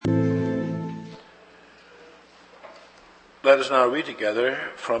let us now read together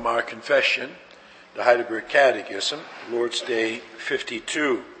from our confession, the Heidelberg Catechism, Lord's Day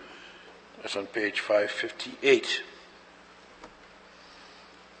 52. That's on page 558.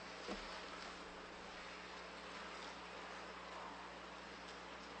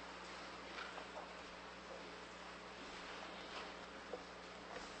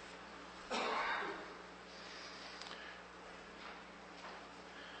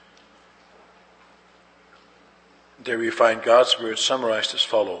 There we find God's word summarized as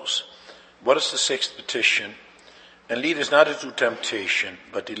follows. What is the sixth petition? And lead us not into temptation,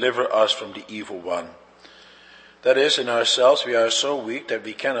 but deliver us from the evil one. That is, in ourselves we are so weak that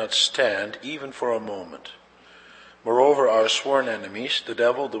we cannot stand even for a moment. Moreover, our sworn enemies, the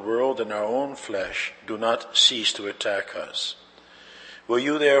devil, the world, and our own flesh, do not cease to attack us. Will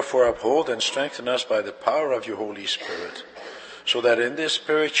you therefore uphold and strengthen us by the power of your Holy Spirit, so that in this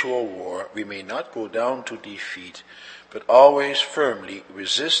spiritual war we may not go down to defeat, but always firmly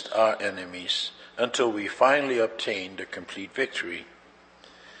resist our enemies until we finally obtain the complete victory.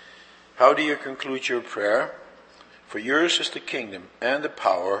 How do you conclude your prayer? For yours is the kingdom and the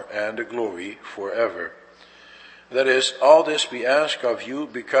power and the glory forever. That is, all this we ask of you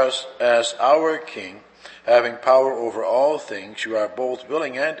because as our King, having power over all things, you are both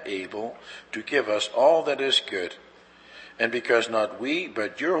willing and able to give us all that is good, and because not we,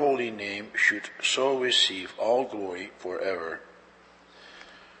 but your holy name should so receive all glory forever.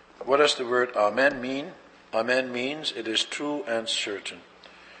 What does the word Amen mean? Amen means it is true and certain.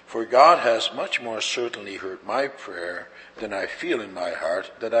 For God has much more certainly heard my prayer than I feel in my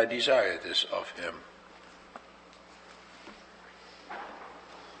heart that I desire this of him.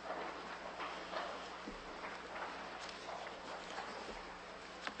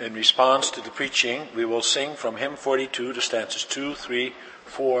 In response to the preaching, we will sing from hymn 42 to stanzas 2, 3,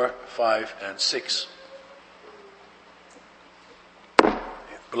 4, 5, and 6.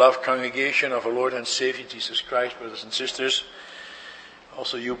 Beloved congregation of our Lord and Savior Jesus Christ, brothers and sisters,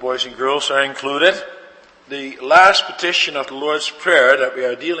 also you boys and girls are included. The last petition of the Lord's Prayer that we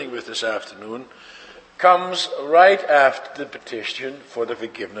are dealing with this afternoon comes right after the petition for the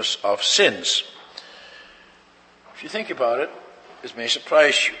forgiveness of sins. If you think about it, this may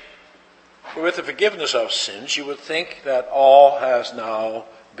surprise you. For with the forgiveness of sins, you would think that all has now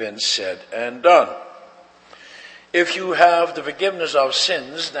been said and done. If you have the forgiveness of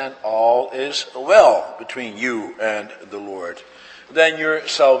sins, then all is well between you and the Lord. Then your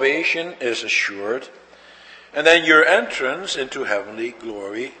salvation is assured, and then your entrance into heavenly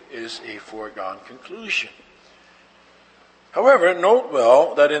glory is a foregone conclusion. However, note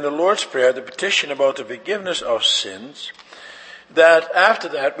well that in the Lord's Prayer, the petition about the forgiveness of sins, that after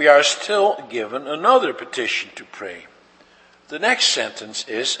that we are still given another petition to pray. The next sentence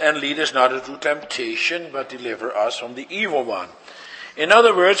is, and lead us not into temptation, but deliver us from the evil one. In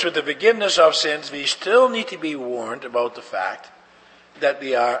other words, with the forgiveness of sins, we still need to be warned about the fact that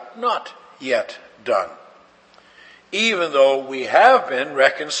we are not yet done, even though we have been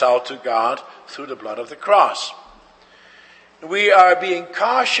reconciled to God through the blood of the cross. We are being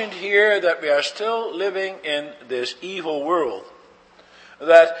cautioned here that we are still living in this evil world,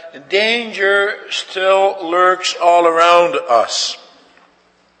 that danger still lurks all around us,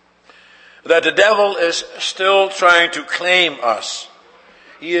 that the devil is still trying to claim us.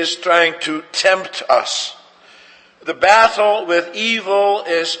 He is trying to tempt us. The battle with evil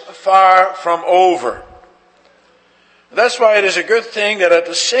is far from over. That's why it is a good thing that at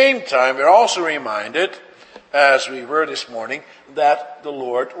the same time we're also reminded, as we were this morning, that the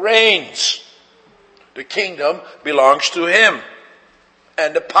Lord reigns. The kingdom belongs to him,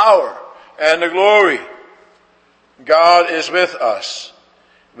 and the power and the glory. God is with us.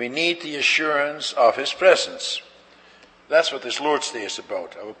 We need the assurance of his presence. That's what this Lord's Day is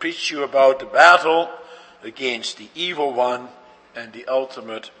about. I will preach to you about the battle against the evil one and the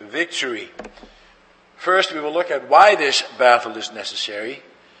ultimate victory. First, we will look at why this battle is necessary.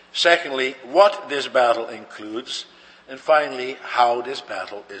 Secondly, what this battle includes. And finally, how this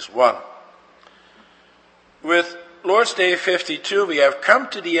battle is won. With Lord's Day 52, we have come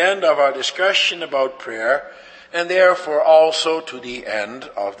to the end of our discussion about prayer, and therefore also to the end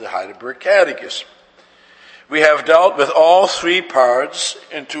of the Heidelberg Catechism. We have dealt with all three parts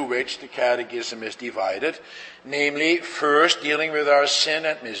into which the Catechism is divided, namely, first, dealing with our sin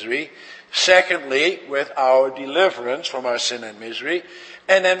and misery, secondly, with our deliverance from our sin and misery,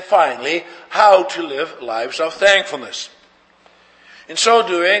 and then finally, how to live lives of thankfulness. In so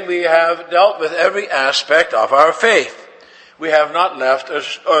doing, we have dealt with every aspect of our faith. We have not left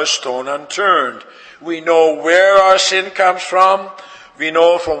a stone unturned. We know where our sin comes from. We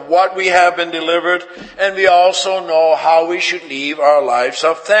know from what we have been delivered, and we also know how we should live our lives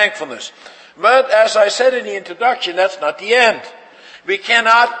of thankfulness. But as I said in the introduction, that's not the end. We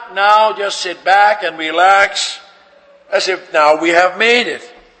cannot now just sit back and relax as if now we have made it.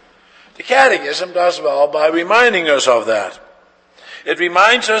 The Catechism does well by reminding us of that. It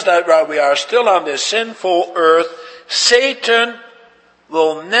reminds us that while we are still on this sinful earth, Satan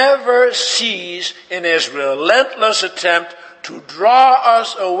will never cease in his relentless attempt to draw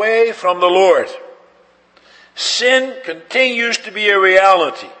us away from the Lord. Sin continues to be a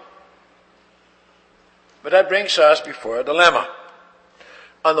reality. But that brings us before a dilemma.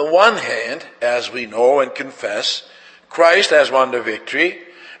 On the one hand, as we know and confess, Christ has won the victory.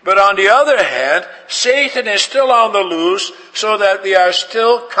 But on the other hand, Satan is still on the loose, so that we are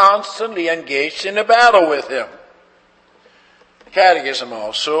still constantly engaged in a battle with him. The Catechism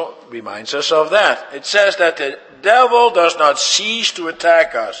also reminds us of that. It says that the devil does not cease to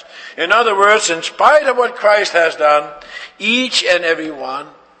attack us. In other words, in spite of what Christ has done, each and every one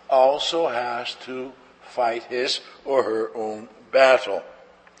also has to fight his or her own battle.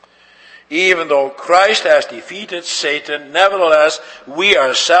 Even though Christ has defeated Satan, nevertheless, we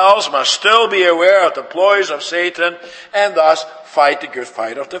ourselves must still be aware of the ploys of Satan and thus fight the good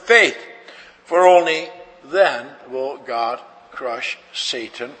fight of the faith. For only then will God crush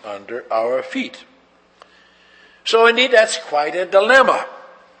Satan under our feet. So indeed, that's quite a dilemma.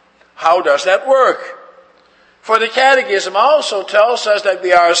 How does that work? For the Catechism also tells us that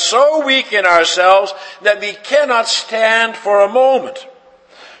we are so weak in ourselves that we cannot stand for a moment.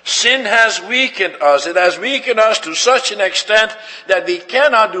 Sin has weakened us. It has weakened us to such an extent that we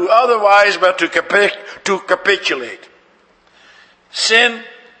cannot do otherwise but to capitulate. Sin,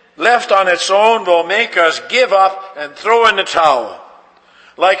 left on its own, will make us give up and throw in the towel.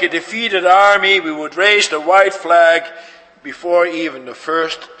 Like a defeated army, we would raise the white flag before even the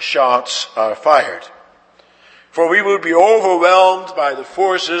first shots are fired. For we would be overwhelmed by the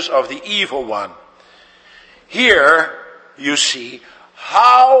forces of the evil one. Here, you see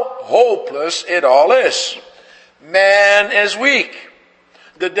how hopeless it all is. Man is weak.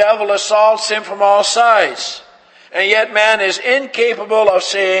 The devil assaults him from all sides. And yet man is incapable of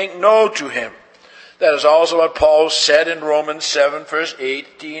saying no to him. That is also what Paul said in Romans 7, verse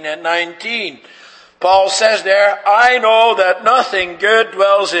 18 and 19. Paul says there, I know that nothing good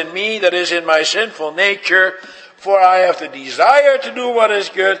dwells in me, that is in my sinful nature, for I have the desire to do what is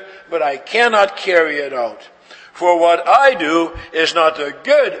good, but I cannot carry it out. For what I do is not the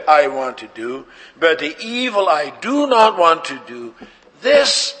good I want to do, but the evil I do not want to do,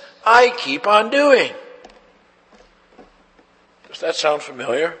 this I keep on doing. Does that sound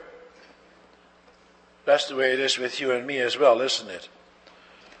familiar? That's the way it is with you and me as well, isn't it?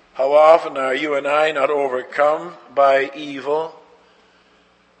 How often are you and I not overcome by evil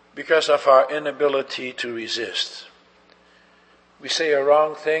because of our inability to resist? We say a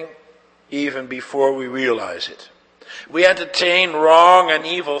wrong thing even before we realize it. We entertain wrong and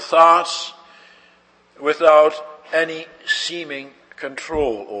evil thoughts without any seeming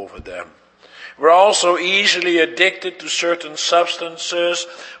control over them. We're also easily addicted to certain substances.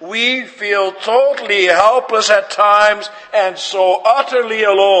 We feel totally helpless at times and so utterly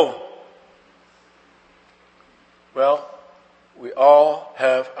alone. Well, we all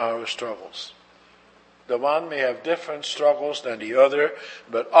have our struggles. The one may have different struggles than the other,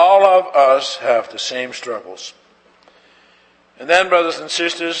 but all of us have the same struggles. And then, brothers and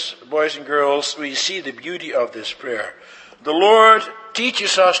sisters, boys and girls, we see the beauty of this prayer. The Lord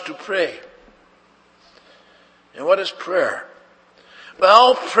teaches us to pray. And what is prayer?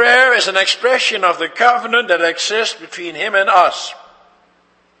 Well, prayer is an expression of the covenant that exists between Him and us.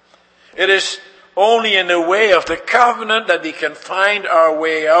 It is only in the way of the covenant that we can find our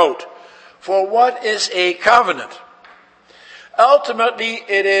way out. For what is a covenant? Ultimately,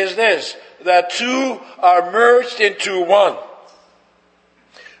 it is this, that two are merged into one.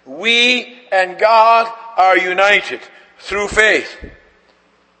 We and God are united through faith.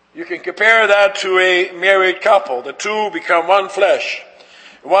 You can compare that to a married couple. The two become one flesh.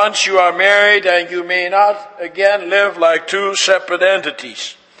 Once you are married, and you may not again live like two separate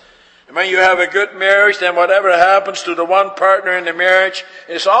entities. And when you have a good marriage, then whatever happens to the one partner in the marriage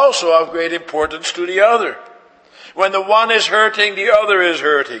is also of great importance to the other. When the one is hurting, the other is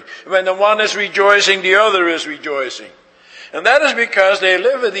hurting. When the one is rejoicing, the other is rejoicing. And that is because they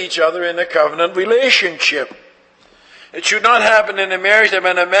live with each other in a covenant relationship. It should not happen in a marriage that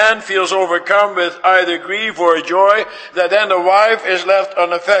when a man feels overcome with either grief or joy, that then the wife is left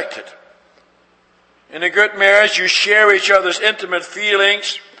unaffected. In a good marriage, you share each other's intimate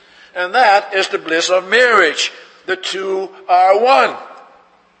feelings, and that is the bliss of marriage. The two are one.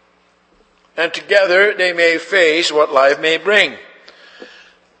 and together they may face what life may bring.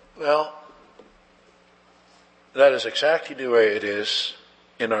 Well, that is exactly the way it is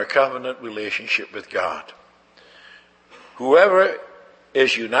in our covenant relationship with God. Whoever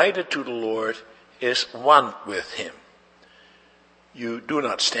is united to the Lord is one with him. You do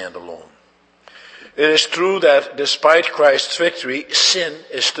not stand alone. It is true that despite Christ's victory, sin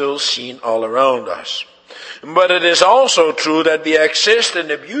is still seen all around us. But it is also true that we exist in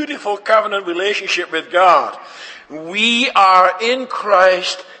a beautiful covenant relationship with God. We are in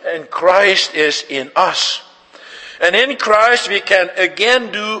Christ and Christ is in us. And in Christ we can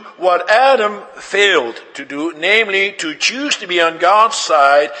again do what Adam failed to do, namely to choose to be on God's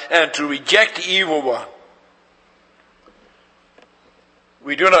side and to reject the evil one.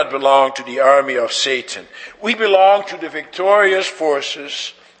 We do not belong to the army of Satan. We belong to the victorious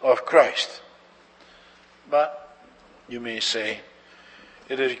forces of Christ. But, you may say,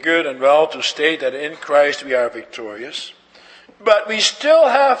 it is good and well to state that in Christ we are victorious. But we still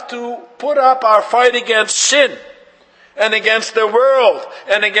have to put up our fight against sin and against the world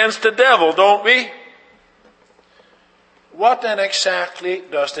and against the devil, don't we? What then exactly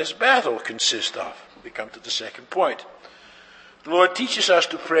does this battle consist of? We come to the second point. The Lord teaches us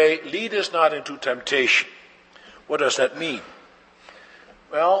to pray, lead us not into temptation. What does that mean?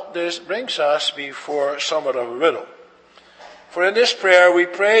 Well, this brings us before somewhat of a riddle. For in this prayer we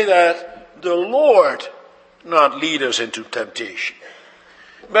pray that the Lord not lead us into temptation.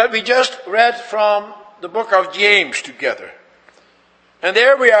 But we just read from the book of James together. And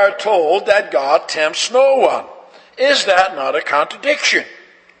there we are told that God tempts no one. Is that not a contradiction?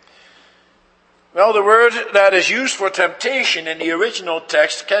 Well, the word that is used for temptation in the original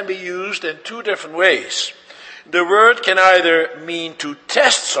text can be used in two different ways. The word can either mean to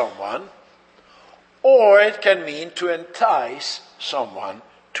test someone, or it can mean to entice someone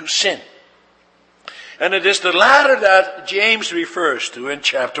to sin. And it is the latter that James refers to in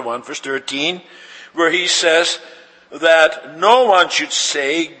chapter 1, verse 13, where he says that no one should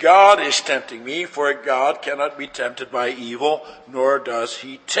say, God is tempting me, for God cannot be tempted by evil, nor does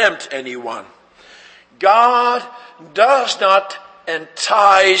he tempt anyone. God does not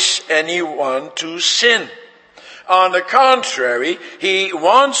entice anyone to sin. On the contrary, he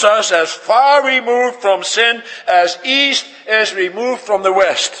wants us as far removed from sin as east is removed from the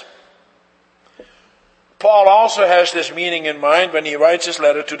west. Paul also has this meaning in mind when he writes his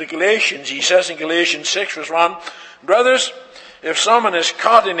letter to the Galatians. He says in Galatians 6 verse 1, brothers, if someone is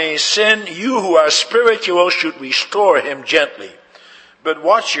caught in a sin, you who are spiritual should restore him gently. But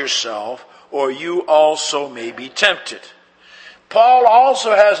watch yourself, or you also may be tempted. Paul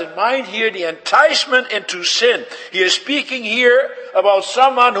also has in mind here the enticement into sin. He is speaking here about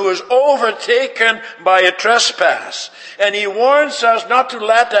someone who is overtaken by a trespass. And he warns us not to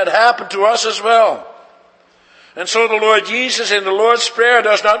let that happen to us as well. And so the Lord Jesus in the Lord's Prayer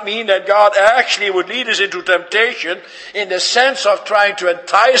does not mean that God actually would lead us into temptation in the sense of trying to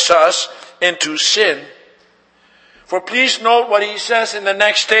entice us into sin. For please note what he says in the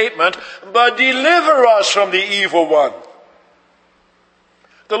next statement, but deliver us from the evil one.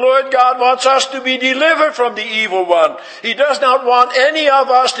 The Lord God wants us to be delivered from the evil one. He does not want any of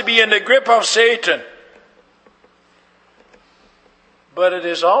us to be in the grip of Satan. But it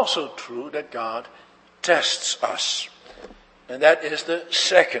is also true that God tests us. And that is the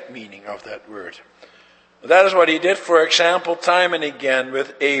second meaning of that word. That is what he did, for example, time and again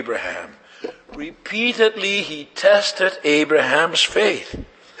with Abraham. Repeatedly he tested Abraham's faith.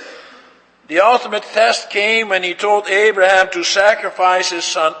 The ultimate test came when he told Abraham to sacrifice his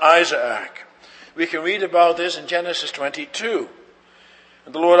son Isaac. We can read about this in Genesis 22.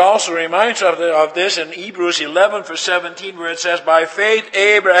 And the Lord also reminds us of this in Hebrews 11 verse 17, where it says, by faith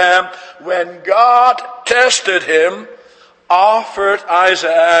Abraham, when God tested him, offered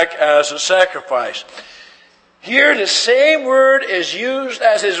Isaac as a sacrifice. Here the same word is used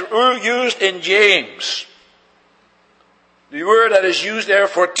as is used in James. The word that is used there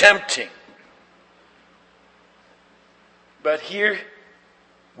for tempting. But here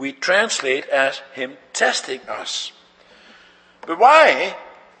we translate as him testing us. But why,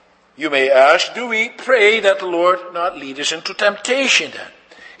 you may ask, do we pray that the Lord not lead us into temptation then?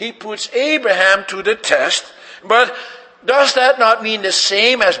 He puts Abraham to the test, but does that not mean the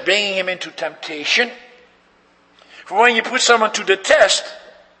same as bringing him into temptation? For when you put someone to the test,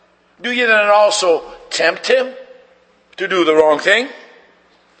 do you then also tempt him to do the wrong thing?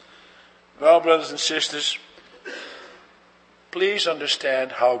 Well, brothers and sisters, please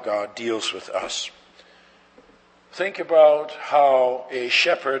understand how God deals with us. Think about how a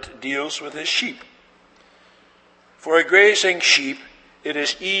shepherd deals with his sheep. For a grazing sheep, it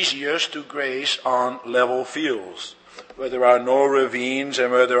is easiest to graze on level fields, where there are no ravines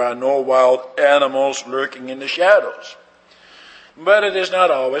and where there are no wild animals lurking in the shadows. But it is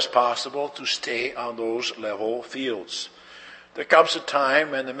not always possible to stay on those level fields. There comes a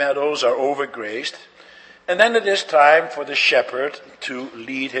time when the meadows are overgrazed, and then it is time for the shepherd to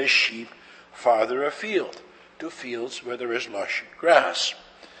lead his sheep farther afield, to fields where there is lush grass.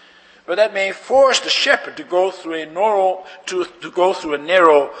 But that may force the shepherd to go through a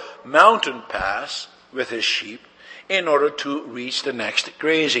narrow mountain pass with his sheep in order to reach the next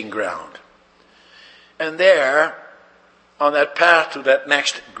grazing ground. And there, on that path to that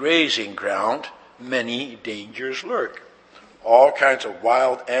next grazing ground, many dangers lurk. All kinds of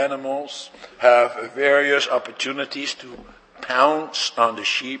wild animals have various opportunities to pounce on the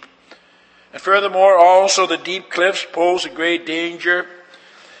sheep. And furthermore, also the deep cliffs pose a great danger.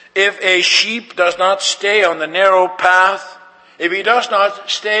 If a sheep does not stay on the narrow path, if he does not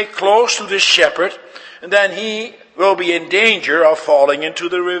stay close to the shepherd, then he will be in danger of falling into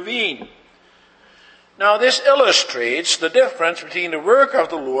the ravine. Now this illustrates the difference between the work of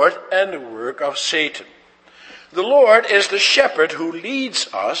the Lord and the work of Satan. The Lord is the shepherd who leads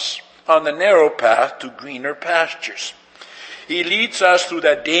us on the narrow path to greener pastures. He leads us through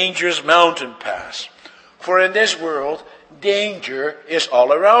that dangerous mountain pass. For in this world, danger is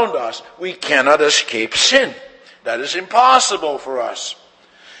all around us. We cannot escape sin. That is impossible for us.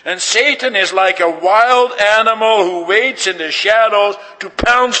 And Satan is like a wild animal who waits in the shadows to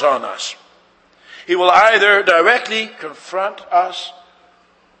pounce on us. He will either directly confront us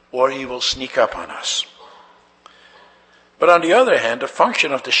or he will sneak up on us. But on the other hand, the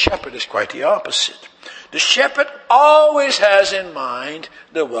function of the shepherd is quite the opposite. The shepherd always has in mind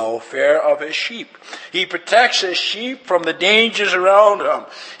the welfare of his sheep. He protects his sheep from the dangers around him.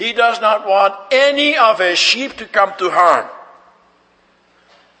 He does not want any of his sheep to come to harm.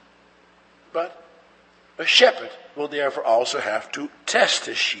 But a shepherd will therefore also have to test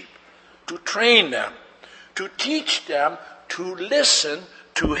his sheep, to train them, to teach them to listen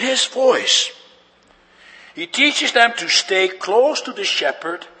to his voice. He teaches them to stay close to the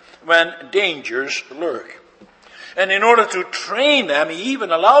shepherd when dangers lurk. And in order to train them, he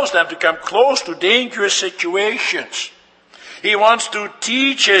even allows them to come close to dangerous situations. He wants to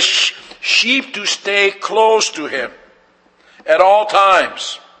teach his sheep to stay close to him at all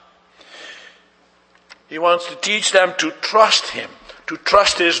times. He wants to teach them to trust him, to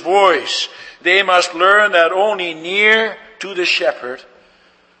trust his voice. They must learn that only near to the shepherd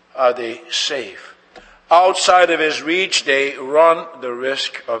are they safe. Outside of his reach, they run the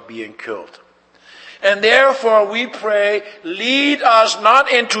risk of being killed. And therefore we pray, lead us not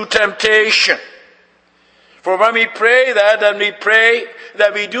into temptation. For when we pray that, then we pray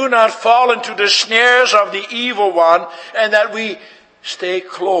that we do not fall into the snares of the evil one, and that we stay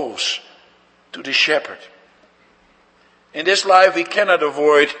close to the shepherd. In this life we cannot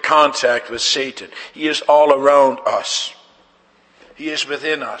avoid contact with Satan. He is all around us. He is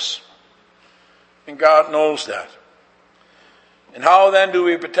within us. And God knows that. And how then do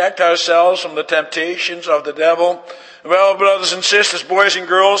we protect ourselves from the temptations of the devil? Well, brothers and sisters, boys and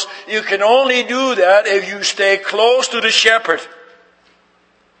girls, you can only do that if you stay close to the shepherd.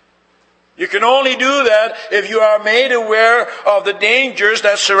 You can only do that if you are made aware of the dangers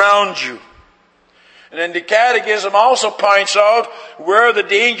that surround you. And then the Catechism also points out where the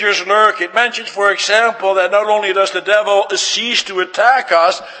dangers lurk. It mentions, for example, that not only does the devil cease to attack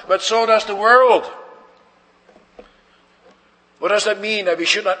us, but so does the world. What does that mean? That we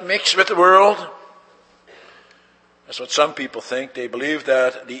should not mix with the world? That's what some people think. They believe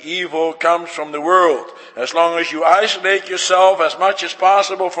that the evil comes from the world. As long as you isolate yourself as much as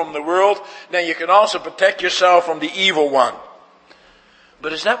possible from the world, then you can also protect yourself from the evil one.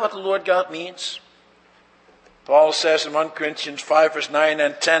 But is that what the Lord God means? Paul says in 1 Corinthians 5 verse 9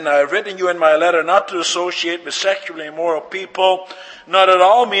 and 10, I have written you in my letter not to associate with sexually immoral people, not at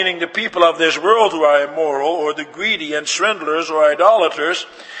all meaning the people of this world who are immoral, or the greedy and swindlers or idolaters.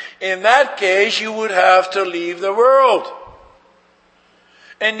 In that case, you would have to leave the world.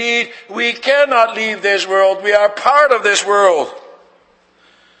 Indeed, we cannot leave this world. We are part of this world.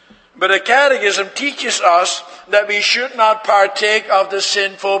 But the Catechism teaches us that we should not partake of the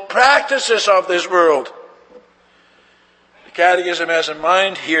sinful practices of this world. The Catechism has in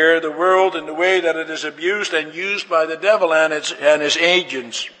mind here the world in the way that it is abused and used by the devil and his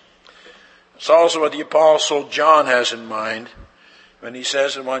agents. It's also what the Apostle John has in mind when he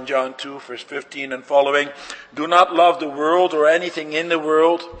says in 1 John 2 verse 15 and following, do not love the world or anything in the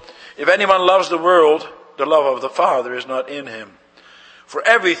world. If anyone loves the world, the love of the Father is not in him. For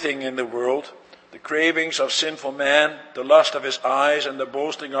everything in the world, the cravings of sinful man, the lust of his eyes, and the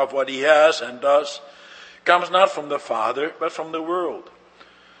boasting of what he has and does, comes not from the Father, but from the world.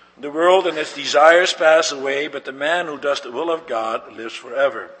 The world and its desires pass away, but the man who does the will of God lives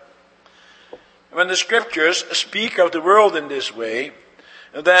forever. When the Scriptures speak of the world in this way,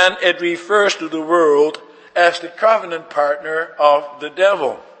 then it refers to the world as the covenant partner of the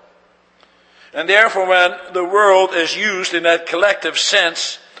devil. And therefore, when the world is used in that collective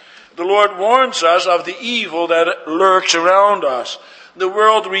sense, the Lord warns us of the evil that lurks around us. The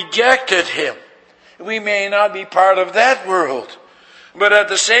world rejected him. We may not be part of that world, but at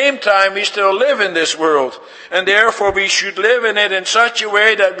the same time we still live in this world, and therefore we should live in it in such a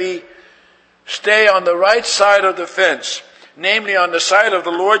way that we stay on the right side of the fence, namely on the side of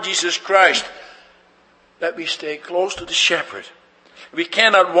the Lord Jesus Christ, that we stay close to the shepherd. We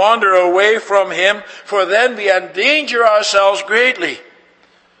cannot wander away from him, for then we endanger ourselves greatly.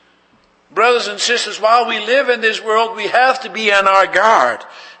 Brothers and sisters, while we live in this world, we have to be on our guard.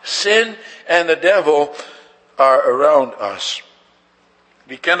 Sin and the devil are around us.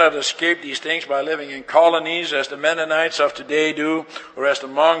 We cannot escape these things by living in colonies as the Mennonites of today do, or as the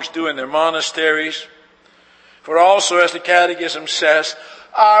monks do in their monasteries. For also, as the Catechism says,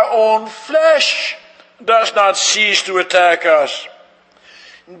 our own flesh does not cease to attack us.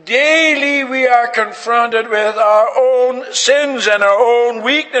 Daily we are confronted with our own sins and our own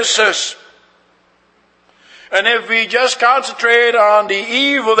weaknesses. And if we just concentrate on the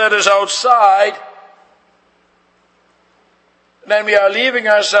evil that is outside, then we are leaving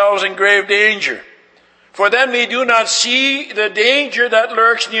ourselves in grave danger. For then we do not see the danger that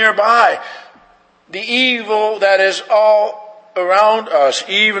lurks nearby, the evil that is all around us,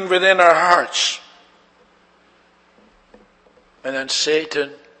 even within our hearts. And then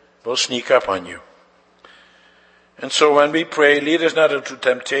Satan will sneak up on you. And so when we pray, lead us not into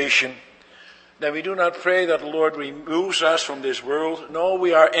temptation, then we do not pray that the Lord removes us from this world. No,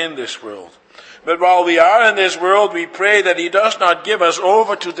 we are in this world. But while we are in this world, we pray that he does not give us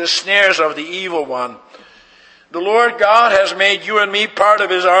over to the snares of the evil one. The Lord God has made you and me part of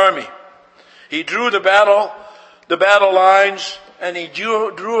his army. He drew the battle lines, and he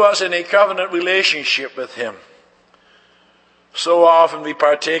drew us in a covenant relationship with him. So often we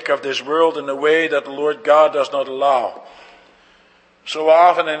partake of this world in a way that the Lord God does not allow. So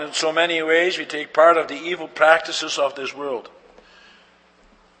often and in so many ways we take part of the evil practices of this world.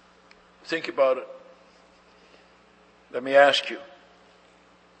 Think about it. Let me ask you,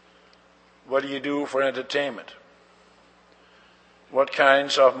 what do you do for entertainment? What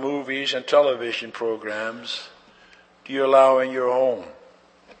kinds of movies and television programs do you allow in your home?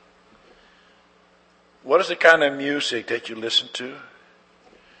 What is the kind of music that you listen to?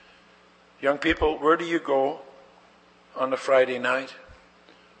 Young people, where do you go on a Friday night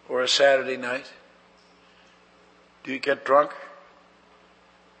or a Saturday night? Do you get drunk?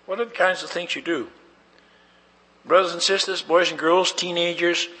 What are the kinds of things you do? Brothers and sisters, boys and girls,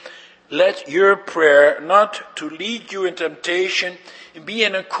 teenagers, let your prayer not to lead you in temptation be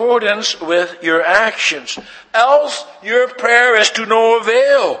in accordance with your actions. Else your prayer is to no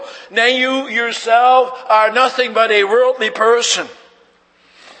avail. Then you yourself are nothing but a worldly person.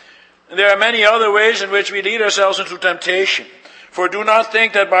 And there are many other ways in which we lead ourselves into temptation. For do not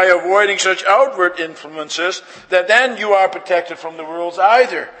think that by avoiding such outward influences, that then you are protected from the world's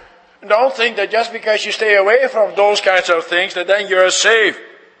either. Don't think that just because you stay away from those kinds of things, that then you're safe.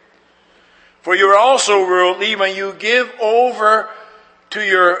 For you're also worldly when you give over to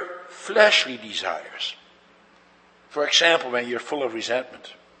your fleshly desires. For example, when you're full of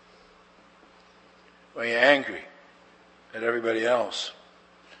resentment. When you're angry at everybody else.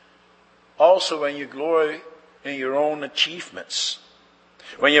 Also when you glory in your own achievements.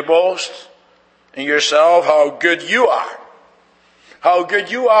 When you boast in yourself how good you are. How good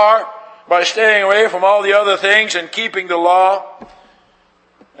you are by staying away from all the other things and keeping the law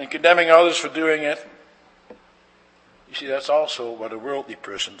and condemning others for doing it. You see, that's also what a worldly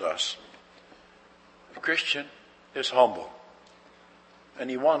person does. A Christian is humble. And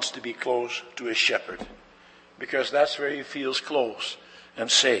he wants to be close to his shepherd. Because that's where he feels close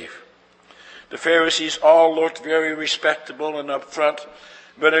and safe. The Pharisees all looked very respectable and upfront,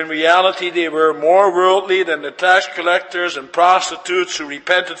 but in reality they were more worldly than the tax collectors and prostitutes who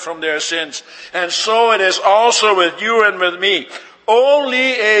repented from their sins. And so it is also with you and with me.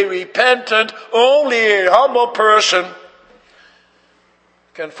 Only a repentant, only a humble person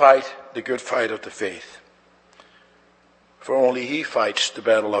can fight the good fight of the faith. For only he fights the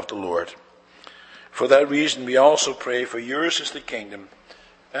battle of the Lord. For that reason we also pray, for yours is the kingdom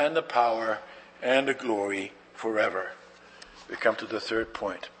and the power and the glory forever. We come to the third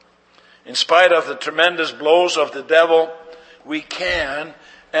point. In spite of the tremendous blows of the devil, we can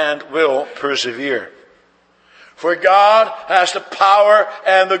and will persevere. For God has the power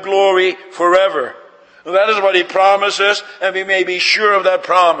and the glory forever. And that is what he promises, and we may be sure of that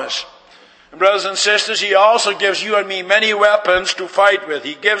promise. And brothers and sisters, he also gives you and me many weapons to fight with.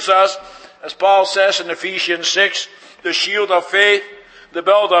 He gives us, as Paul says in Ephesians 6, the shield of faith, the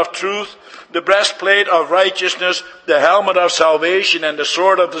belt of truth, the breastplate of righteousness, the helmet of salvation, and the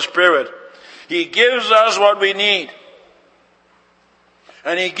sword of the Spirit. He gives us what we need.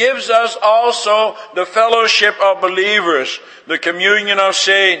 And he gives us also the fellowship of believers, the communion of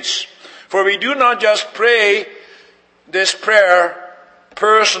saints. For we do not just pray this prayer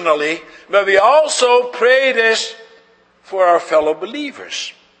personally, but we also pray this for our fellow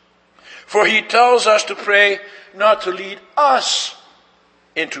believers. For he tells us to pray not to lead us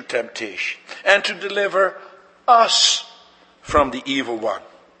into temptation, and to deliver us from the evil one.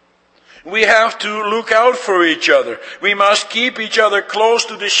 We have to look out for each other. We must keep each other close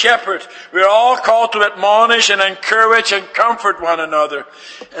to the shepherd. We're all called to admonish and encourage and comfort one another.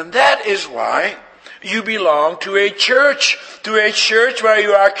 And that is why you belong to a church where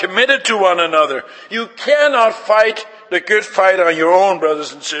you are committed to one another. You cannot fight the good fight on your own,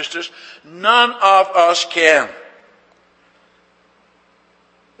 brothers and sisters. None of us can.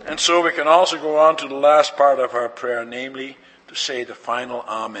 And so we can also go on to the last part of our prayer, namely to say the final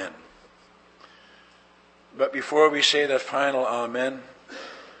Amen. But before we say that final Amen,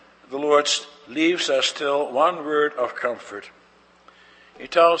 the Lord leaves us still one word of comfort. He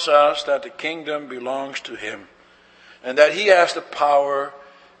tells us that the kingdom belongs to him, and that he has the power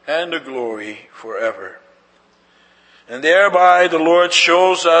and the glory forever. And thereby the Lord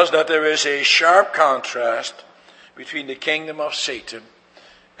shows us that there is a sharp contrast between the kingdom of Satan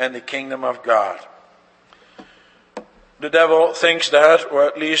and the kingdom of God. The devil thinks that, or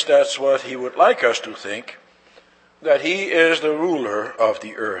at least that's what he would like us to think, that he is the ruler of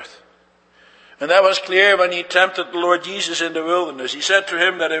the earth. And that was clear when he tempted the Lord Jesus in the wilderness. He said to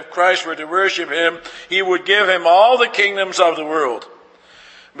him that if Christ were to worship him, he would give him all the kingdoms of the world.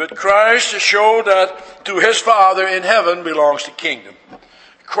 But Christ showed that to his Father in heaven belongs the kingdom.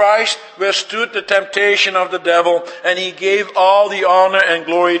 Christ withstood the temptation of the devil, and he gave all the honor and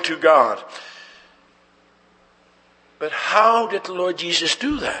glory to God. But how did the Lord Jesus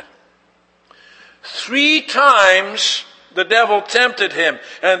do that? 3 times the devil tempted him,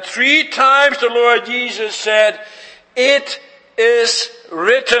 and 3 times the Lord Jesus said, "It is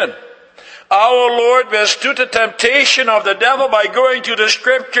written." Our Lord withstood the temptation of the devil by going to the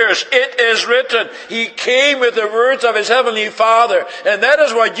scriptures. It is written. He came with the words of his heavenly Father. And that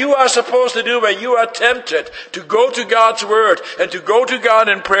is what you are supposed to do when you are tempted, to go to God's word and to go to God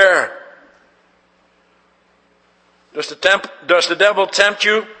in prayer. Does the devil tempt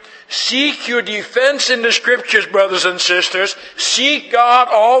you? Seek your defense in the scriptures, brothers and sisters. Seek God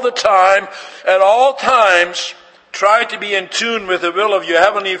all the time, at all times. Try to be in tune with the will of your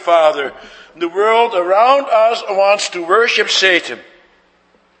heavenly Father. The world around us wants to worship Satan.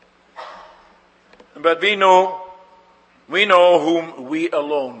 But we know whom we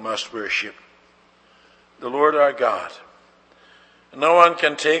alone must worship. The Lord our God. No one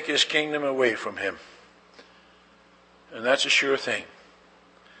can take his kingdom away from him. And that's a sure thing.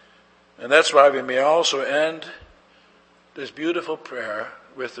 And that's why we may also end this beautiful prayer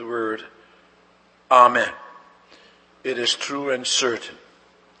with the word Amen. It is true and certain.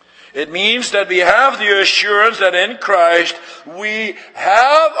 It means that we have the assurance that in Christ we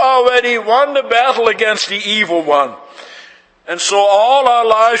have already won the battle against the evil one. And so all our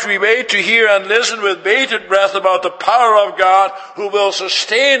lives we wait to hear and listen with bated breath about the power of God who will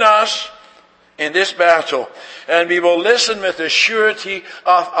sustain us in this battle. And we will listen with the surety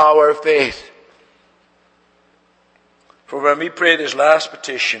of our faith. For when we pray this last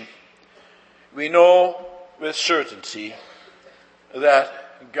petition, we know with certainty that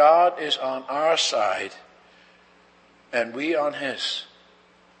God is on our side and we on his,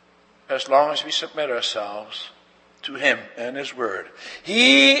 as long as we submit ourselves to him and his word.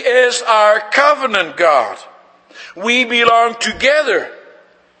 He is our covenant God. We belong together.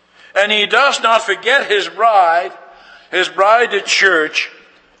 And he does not forget his bride the church,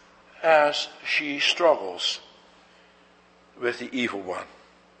 as she struggles with the evil one.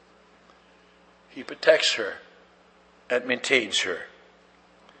 He protects her and maintains her.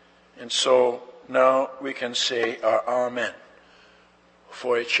 And so now we can say our Amen,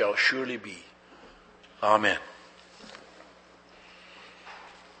 for it shall surely be. Amen.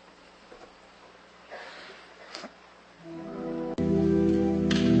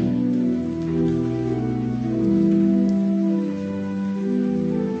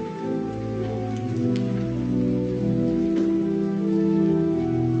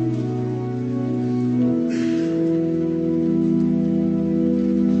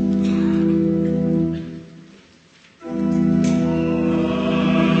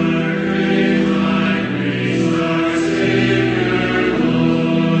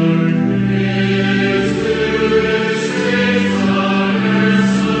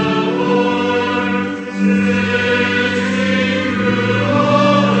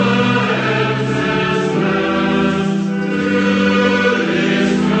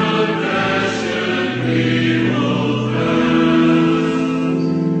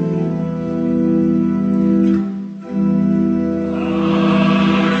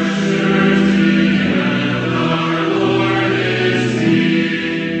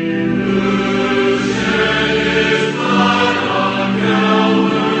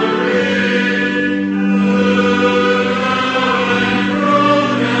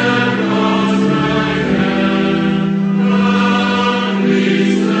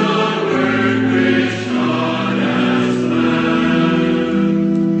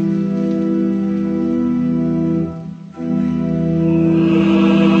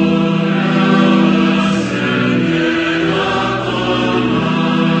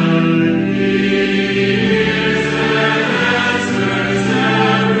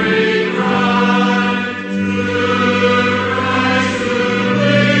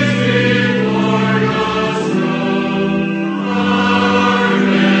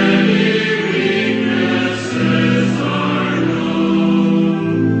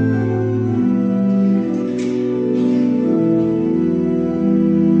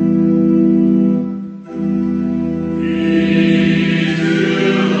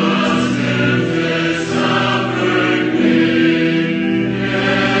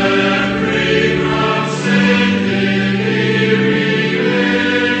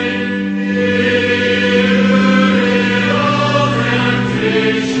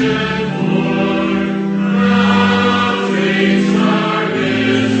 Amen.